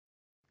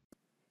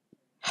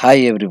Hi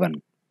everyone,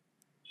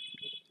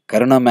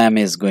 Karuna ma'am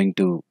is going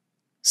to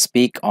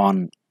speak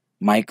on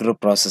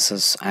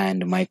microprocessors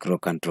and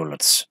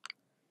microcontrollers.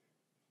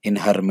 In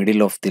her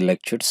middle of the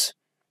lectures,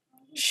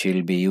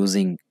 she'll be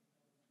using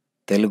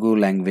Telugu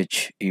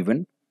language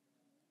even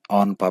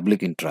on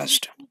public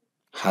interest.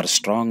 Her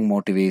strong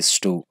motive is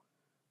to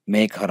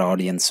make her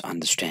audience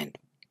understand.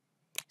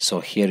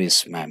 So here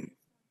is ma'am.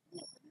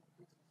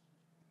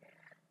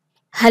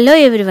 Hello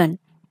everyone,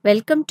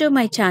 welcome to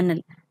my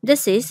channel.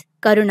 This is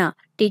Karuna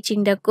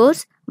teaching the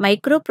course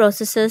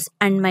Microprocessors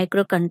and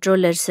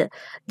Microcontrollers.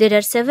 There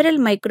are several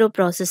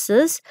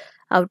microprocessors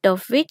out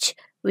of which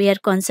we are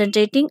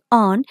concentrating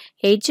on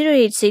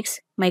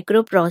 8086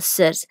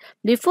 microprocessors.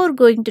 Before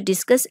going to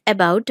discuss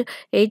about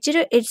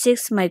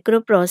 8086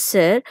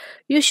 microprocessor,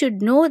 you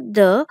should know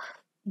the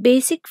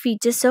basic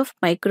features of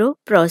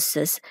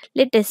microprocessors.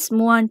 Let us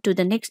move on to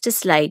the next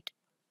slide.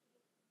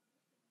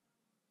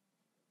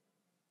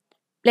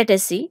 Let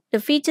us see the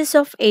features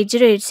of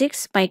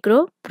 8086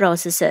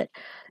 microprocessor.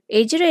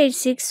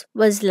 8086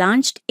 was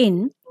launched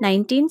in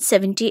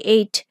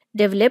 1978,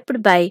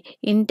 developed by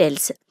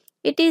Intel.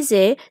 It is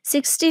a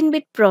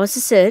 16-bit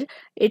processor.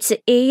 Its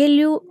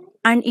ALU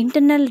and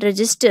internal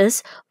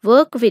registers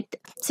work with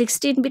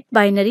 16-bit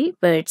binary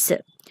words.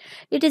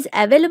 It is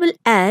available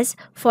as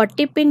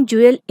 40-pin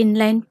dual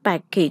inline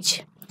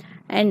package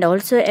and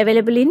also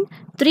available in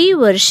 3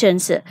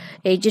 versions: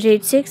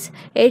 8086,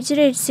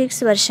 8086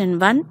 version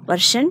 1,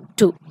 version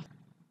 2.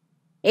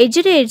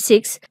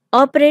 8086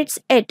 operates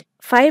at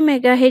 5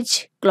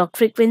 MHz clock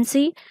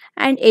frequency,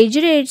 and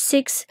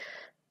 8086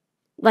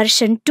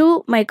 version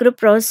 2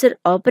 microprocessor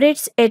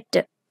operates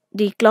at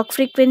the clock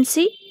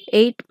frequency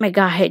 8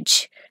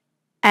 MHz,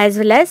 as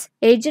well as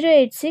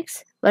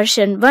 8086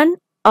 version 1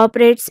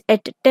 operates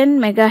at 10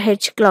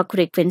 MHz clock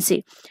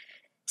frequency.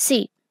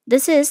 See,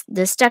 this is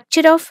the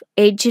structure of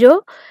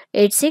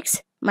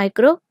 8086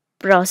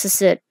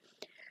 microprocessor.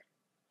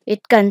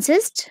 It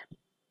consists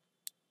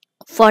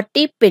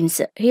 40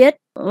 pins. Here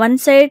one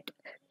side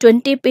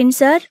 20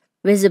 pins are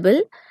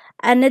visible,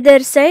 another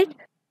side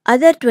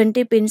other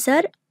 20 pins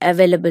are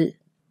available.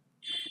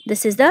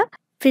 This is the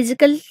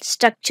physical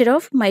structure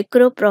of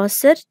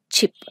microprocessor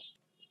chip.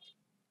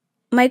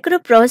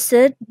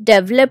 Microprocessor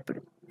developed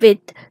with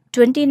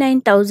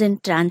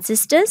 29,000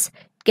 transistors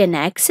can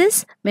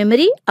access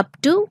memory up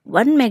to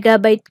 1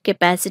 megabyte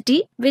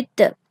capacity with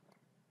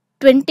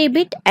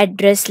 20-bit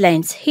address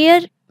lines.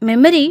 Here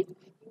memory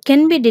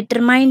can be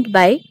determined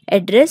by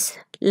address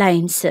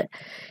lines.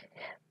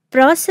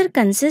 Processor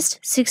consists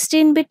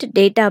 16-bit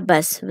data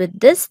bus. With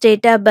this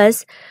data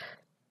bus,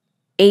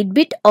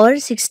 8-bit or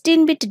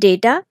 16-bit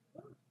data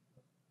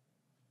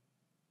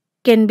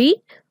can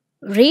be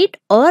read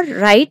or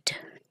write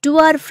to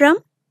or from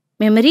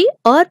memory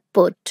or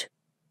port.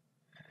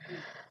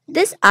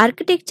 This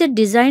architecture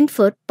designed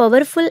for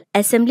powerful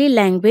assembly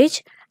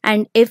language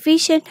and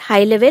efficient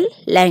high-level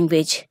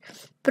language.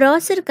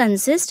 Processor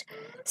consists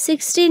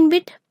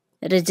 16-bit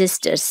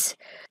registers,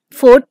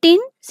 14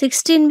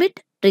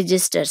 16-bit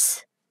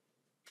registers,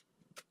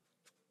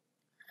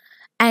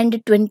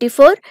 and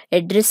 24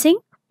 addressing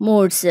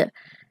modes,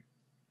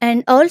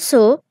 and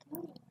also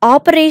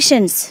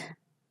operations.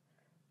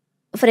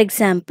 For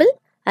example,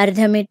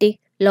 arithmetic,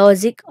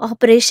 logic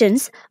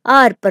operations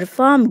are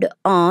performed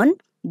on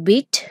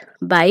bit,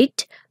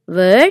 byte,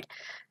 word,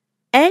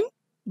 and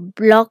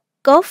block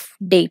of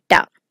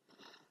data.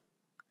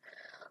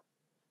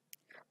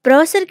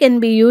 Processor can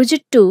be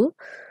used to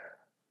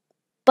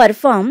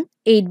perform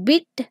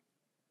 8-bit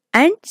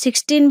and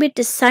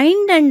 16-bit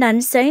signed and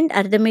unsigned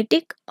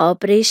arithmetic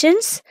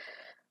operations,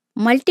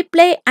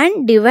 multiply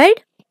and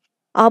divide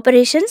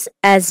operations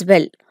as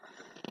well.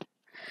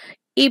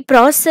 ఈ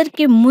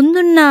ప్రాసెసర్కి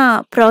ముందున్న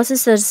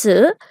processors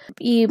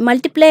ఈ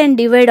multiply and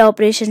divide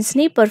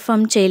ఆపరేషన్స్ని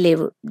perform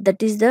చేయలేవు.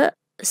 That is the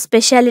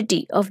speciality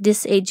of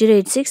this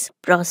 8086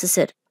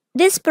 processor.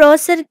 This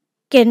processor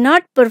can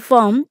not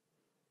perform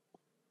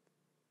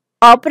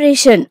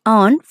operation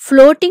on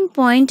floating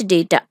point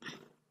data.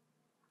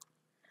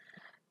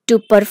 To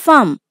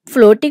perform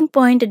floating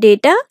point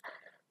data,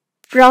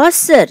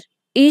 processor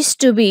is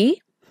to be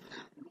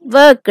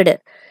worked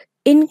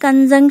in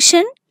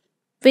conjunction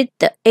with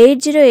the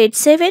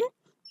 8087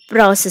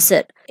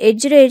 processor.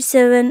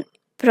 8087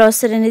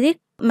 processor అనేది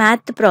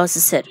math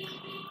processor.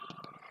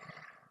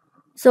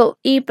 So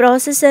ఈ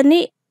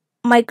ప్రాసెసర్ని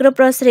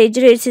microprocessor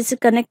 8086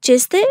 connect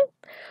చేస్తే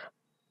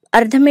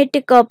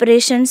arithmetic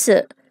operations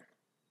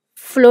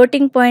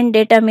floating point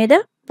data మీద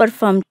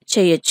perform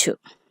చేయొచ్చు.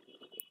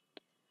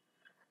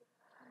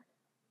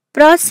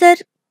 Processor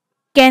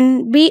can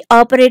be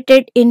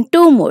operated in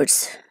 2 modes.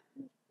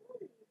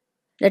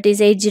 That is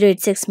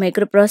 8086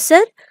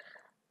 microprocessor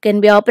can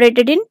be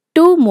operated in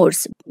 2 modes,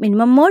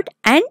 minimum mode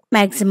and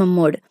maximum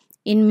mode.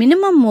 In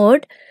minimum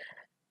mode,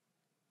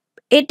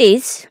 it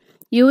is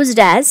used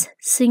as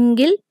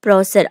single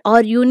processor or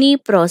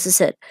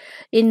uniprocessor.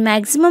 In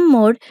maximum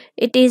mode,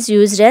 it is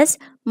used as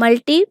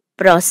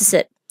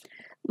multiprocessor.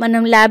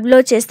 మనం ల్యాబ్లో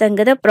చేస్తాం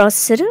కదా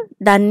processor,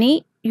 దాన్ని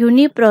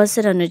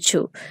uniprocessor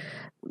అనొచ్చు.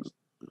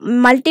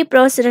 Multi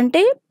processor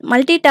అంటే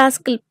multi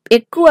task,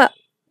 ఎక్కువ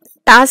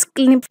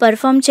టాస్క్ని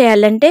perform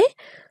చేయాలంటే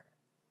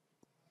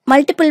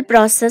multiple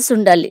processors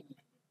ఉండాలి.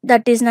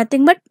 That is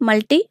nothing but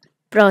multi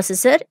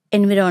processor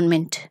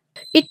environment.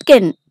 It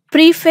can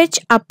prefetch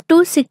up to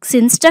 6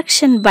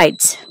 instruction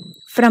bytes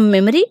from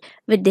memory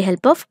with the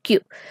help of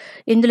queue.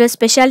 ఇందులో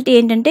స్పెషాలిటీ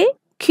ఏంటంటే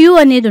queue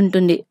అనేది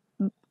ఉంటుంది.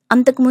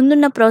 అంతకు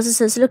ముందున్న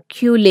ప్రాసెసర్స్లో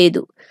క్యూ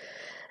లేదు.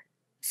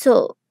 So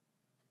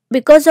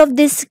because of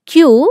this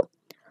queue,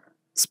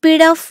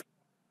 speed of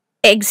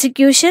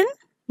execution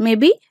may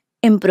be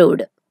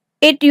improved.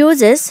 It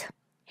uses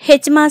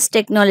HMAS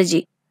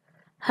technology,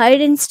 high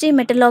density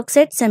metal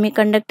oxide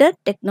semiconductor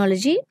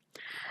technology,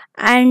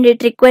 and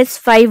it requires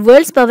 5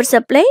 volts power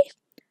supply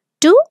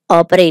to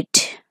operate.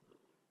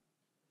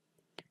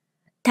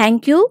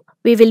 Thank you.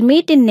 We will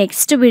meet in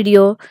next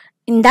video.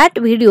 In that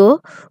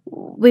video,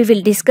 we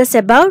will discuss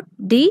about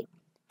the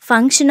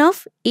function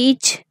of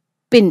each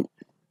pin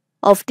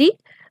of the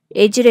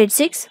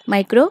 8086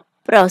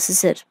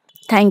 microprocessor.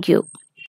 Thank you.